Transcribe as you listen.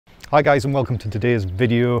Hi guys, and welcome to today's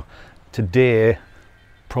video. Today,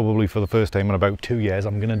 probably for the first time in about 2 years,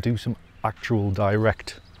 I'm going to do some actual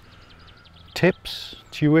direct tips,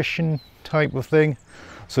 tuition type of thing.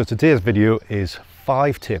 So today's video is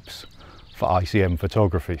 5 tips for ICM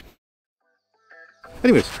photography.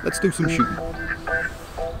 Anyways, let's do some shooting.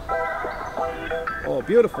 Oh,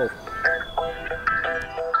 beautiful.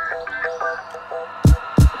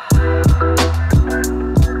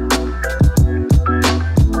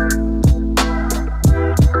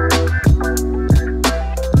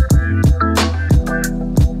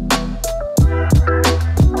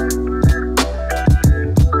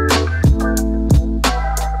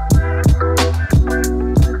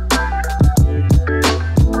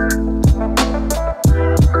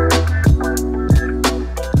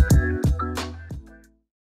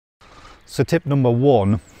 So tip number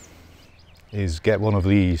 1 is get one of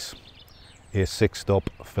these, a 6-stop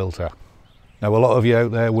filter. Now a lot of you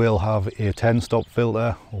out there will have a 10-stop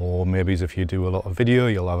filter, or maybe if you do a lot of video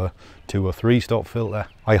you'll have a 2 or 3-stop filter.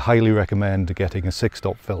 I highly recommend getting a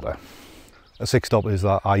 6-stop filter. A 6-stop is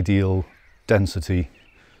that ideal density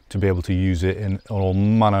to be able to use it in all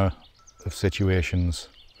manner of situations.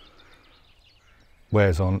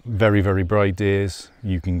 Whereas on very, very bright days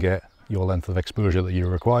you can get your length of exposure that you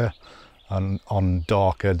require, and on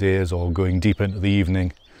darker days or going deep into the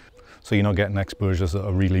evening, so you're not getting exposures that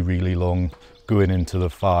are really, really long, going into the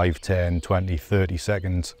 5, 10, 20, 30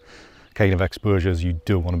 seconds kind of exposures. You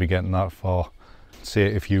don't want to be getting that far. Say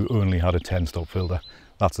if you only had a 10-stop filter,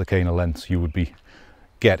 that's the kind of lengths you would be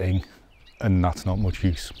getting, and that's not much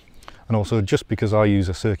use. And also, just because I use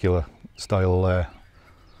a circular style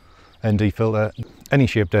ND filter, any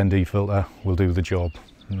shaped ND filter will do the job,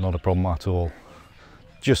 not a problem at all.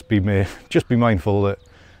 Just be mindful that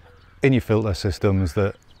in your filter systems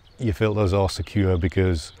that your filters are secure,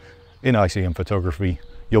 because in ICM photography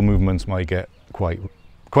your movements might get quite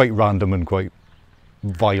random and quite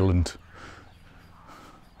violent.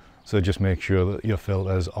 So just make sure that your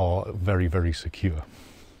filters are very, very secure.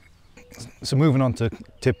 So moving on to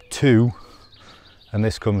tip 2, and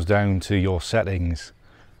this comes down to your settings.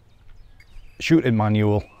 Shoot in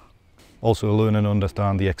manual, also learn and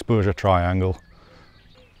understand the exposure triangle.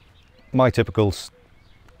 My typical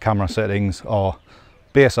camera settings are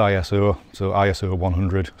base ISO, so ISO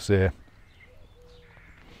 100 say,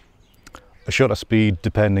 a shutter speed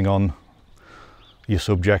depending on your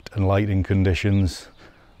subject and lighting conditions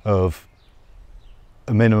of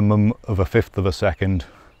a minimum of 1/5 of a second,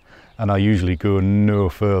 and I usually go no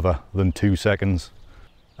further than 2 seconds,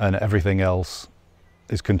 and everything else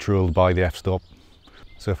is controlled by the f-stop.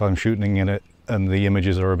 So if I'm shooting in it and the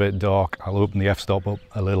images are a bit dark, I'll open the f-stop up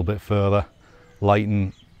a little bit further,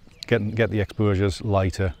 lighten, get the exposures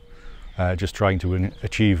lighter, just trying to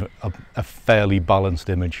achieve a fairly balanced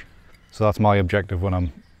image. So that's my objective when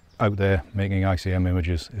I'm out there making ICM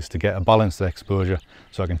images, is to get a balanced exposure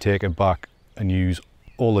so I can take it back and use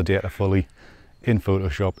all the data fully in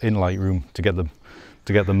Photoshop, in Lightroom, to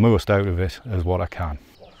get the most out of it as what I can.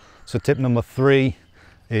 So tip number 3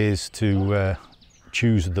 is to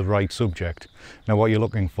choose the right subject. Now what you're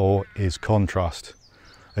looking for is contrast.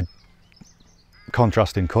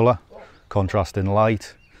 Contrast in colour, contrast in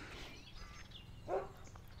light,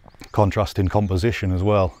 contrast in composition as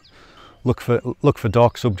well. Look for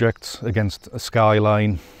dark subjects against a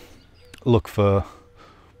skyline. Look for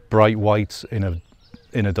bright whites in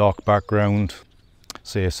a dark background,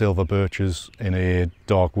 say silver birches in a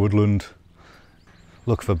dark woodland.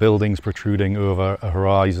 Look for buildings protruding over a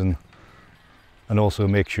horizon. And also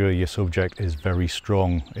make sure your subject is very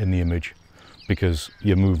strong in the image, because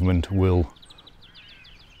your movement will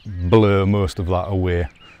blur most of that away.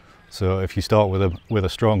 So if you start with a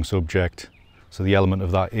strong subject, so the element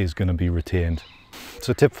of that is going to be retained.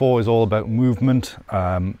 So tip 4 is all about movement.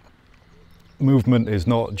 Movement is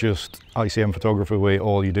not just ICM photography where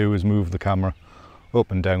all you do is move the camera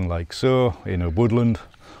up and down like so in a woodland,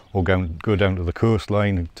 or go down to the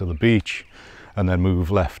coastline, to the beach, and then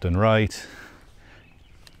move left and right.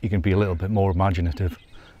 You can be a little bit more imaginative,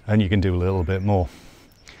 and you can do a little bit more.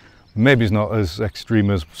 Maybe it's not as extreme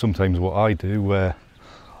as sometimes what I do, where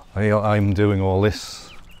I'm doing all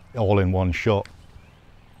this all in one shot.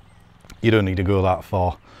 You don't need to go that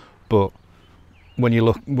far, but when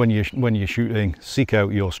you're shooting, seek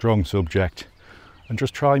out your strong subject and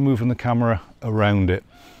just try moving the camera around it.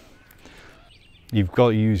 You've got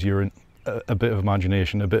to use a bit of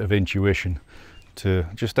imagination, a bit of intuition to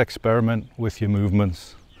just experiment with your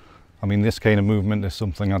movements. I mean, this kind of movement is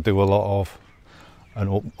something I do a lot of,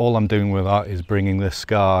 and all I'm doing with that is bringing the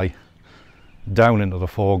sky down into the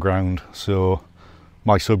foreground, so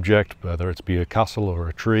my subject, whether it's be a castle or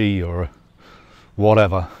a tree or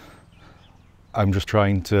whatever. I'm just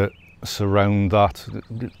trying to surround that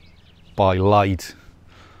by light,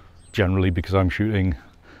 generally because I'm shooting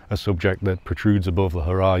a subject that protrudes above the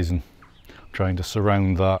horizon. I'm trying to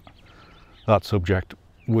surround that subject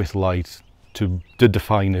with light to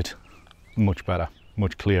define it much better,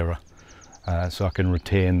 much clearer, so I can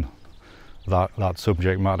retain that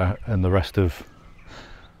subject matter, and the rest of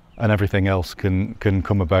and everything else can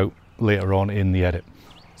come about later on in the edit.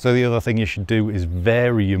 So the other thing you should do is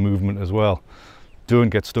vary your movement as well. Don't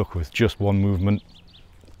get stuck with just one movement.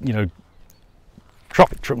 You know,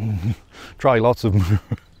 try lots of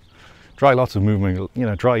movement. You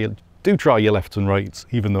know, try your lefts and rights,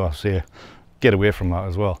 even though I say get away from that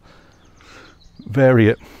as well. Vary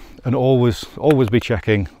it, and always be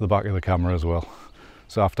checking the back of the camera as well.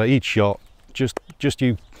 So after each shot, just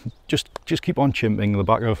keep on chimping the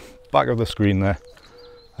back of the screen there,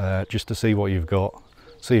 just to see what you've got.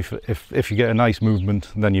 See if you get a nice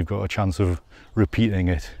movement, then you've got a chance of repeating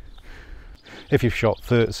it. If you've shot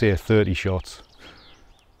say 30 shots,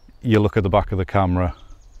 you look at the back of the camera,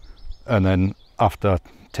 and then after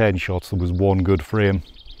 10 shots there was one good frame,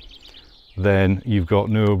 then you've got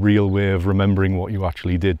no real way of remembering what you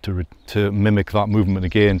actually did to mimic that movement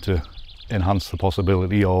again, to enhance the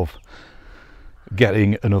possibility of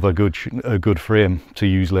getting a good frame to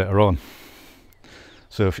use later on.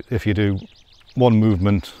 So if you do one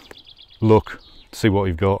movement, look, see what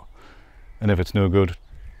you've got, and if it's no good,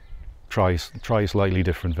 try a slightly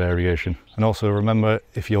different variation. And also remember,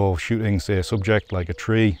 if you're shooting, say, a subject like a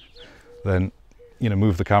tree, then, you know,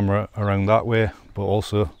 move the camera around that way, but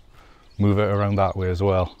also move it around that way as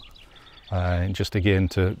well, just again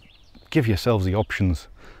to give yourselves the options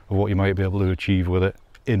of what you might be able to achieve with it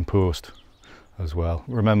in post as well.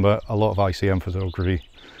 Remember, a lot of ICM photography,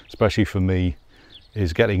 especially for me,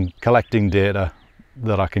 is collecting data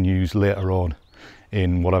that I can use later on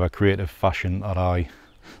in whatever creative fashion that I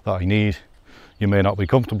need. You may not be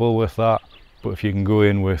comfortable with that, but if you can go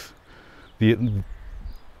in for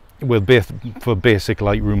basic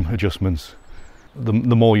Lightroom adjustments, the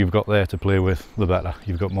more you've got there to play with, the better.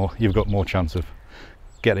 You've got more chance of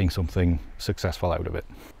getting something successful out of it.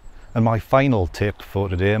 And my final tip for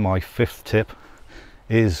today, my 5th tip,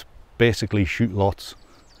 is basically shoot lots.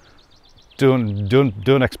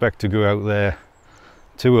 Don't expect to go out there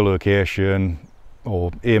to a location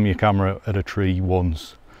or aim your camera at a tree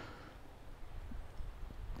once.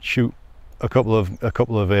 Shoot a couple of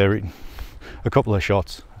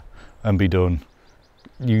shots and be done.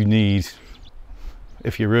 You need,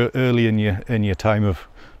 if you're early in your time of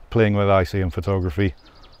playing with ICM photography,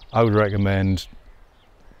 I would recommend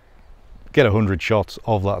get 100 shots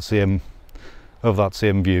of that same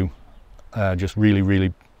view, just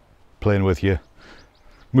really playing with your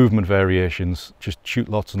movement variations. Just shoot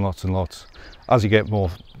lots and lots and lots. As you get more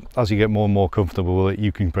and more comfortable with it,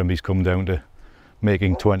 you can probably come down to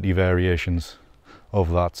making 20 variations of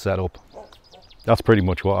that setup. That's pretty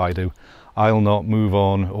much what I do. I'll not move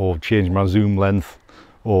on or change my zoom length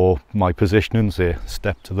or my positioning, say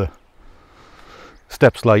step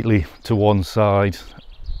slightly to one side.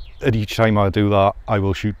 At each time I do that, I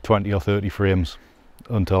will shoot 20 or 30 frames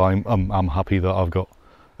until I'm happy that I've got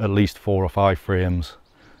at least 4 or 5 frames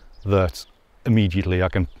that immediately I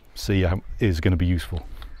can see is going to be useful.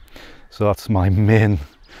 So that's my main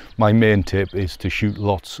tip, is to shoot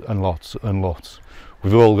lots and lots and lots.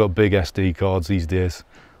 We've all got big SD cards these days.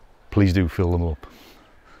 Please do fill them up.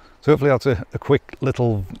 So hopefully that's a quick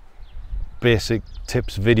little basic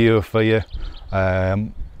tips video for you.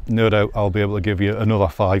 No doubt I'll be able to give you another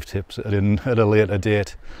 5 tips at a later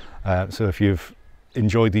date. So if you've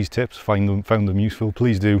enjoyed these tips, found them useful,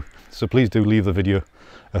 please do leave the video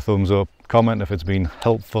a thumbs up, comment if it's been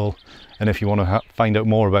helpful, and if you want to find out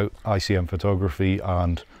more about ICM photography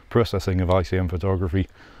and processing of ICM photography,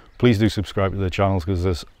 please do subscribe to the channels, because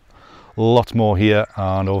there's lots more here,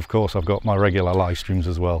 and of course I've got my regular live streams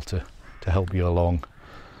as well to help you along.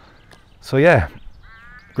 So yeah,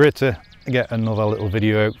 great to get another little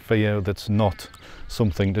video out for you that's not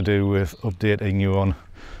something to do with updating you on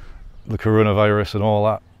the coronavirus and all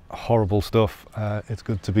that horrible stuff. It's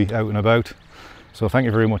good to be out and about. So thank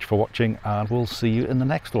you very much for watching, and we'll see you in the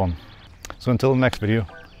next one. So until the next video,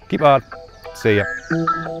 keep hard, see ya.